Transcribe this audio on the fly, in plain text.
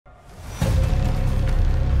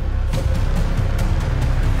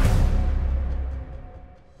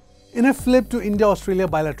In a flip to India-Australia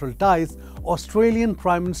bilateral ties, Australian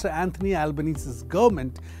Prime Minister Anthony Albanese's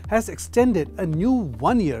government has extended a new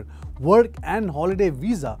one-year work and holiday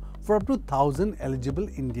visa for up to 1,000 eligible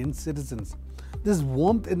Indian citizens. This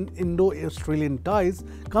warmth in Indo-Australian ties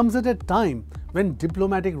comes at a time when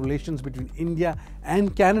diplomatic relations between India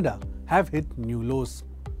and Canada have hit new lows.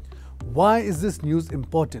 Why is this news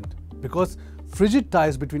important? Because frigid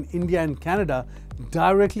ties between India and Canada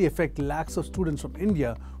directly affect lakhs of students from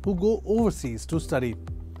India who go overseas to study.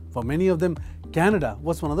 For many of them, Canada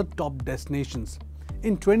was one of the top destinations.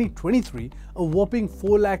 In 2023, a whopping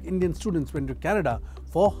 4 lakh Indian students went to Canada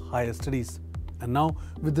for higher studies. And now,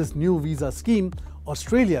 with this new visa scheme,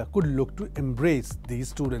 Australia could look to embrace these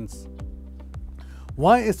students.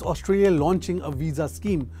 Why is Australia launching a visa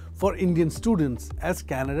scheme for Indian students as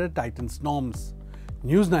Canada tightens norms?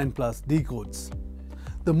 News9 Plus Decodes.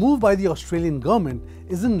 The move by the Australian government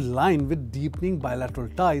is in line with deepening bilateral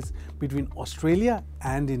ties between Australia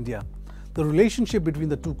and India. The relationship between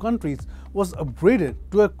the two countries was upgraded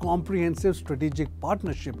to a comprehensive strategic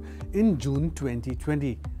partnership in June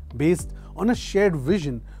 2020, based on a shared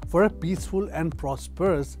vision for a peaceful and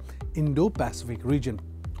prosperous Indo-Pacific region.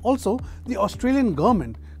 Also, the Australian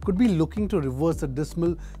government could be looking to reverse the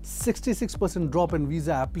dismal 66% drop in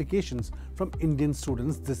visa applications from Indian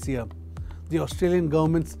students this year. The Australian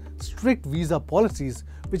government's strict visa policies,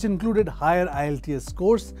 which included higher IELTS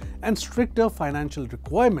scores and stricter financial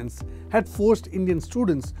requirements, had forced Indian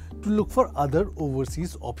students to look for other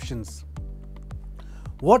overseas options.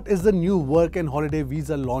 What is the new work and holiday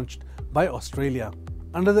visa launched by Australia?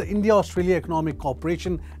 Under the India-Australia Economic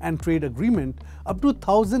Cooperation and Trade Agreement, up to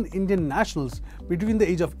 1,000 Indian nationals between the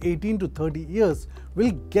age of 18 to 30 years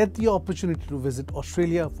will get the opportunity to visit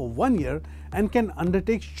Australia for 1 year and can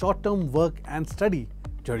undertake short-term work and study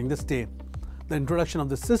during the stay. The introduction of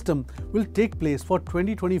the system will take place for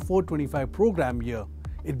 2024-25 program year.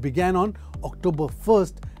 It began on October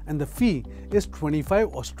 1st and the fee is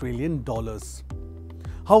 $25 Australian.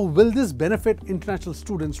 How will this benefit international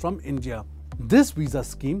students from India? This visa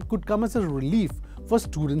scheme could come as a relief for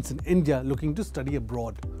students in India looking to study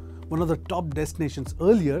abroad. One of the top destinations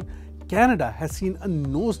earlier, Canada has seen a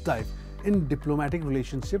nosedive in diplomatic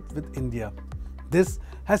relationship with India. This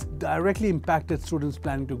has directly impacted students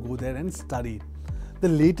planning to go there and study. The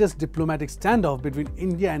latest diplomatic standoff between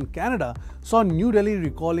India and Canada saw New Delhi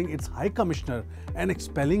recalling its High Commissioner and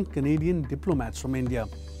expelling Canadian diplomats from India.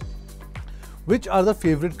 Which are the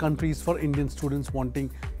favorite countries for Indian students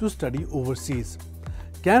wanting to study overseas?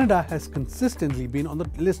 Canada has consistently been on the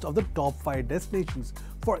list of the top 5 destinations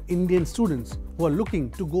for Indian students who are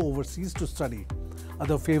looking to go overseas to study.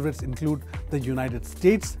 Other favorites include the United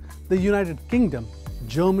States, the United Kingdom,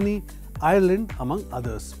 Germany, Ireland, among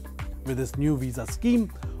others. With this new visa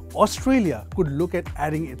scheme, Australia could look at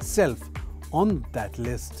adding itself on that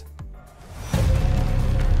list.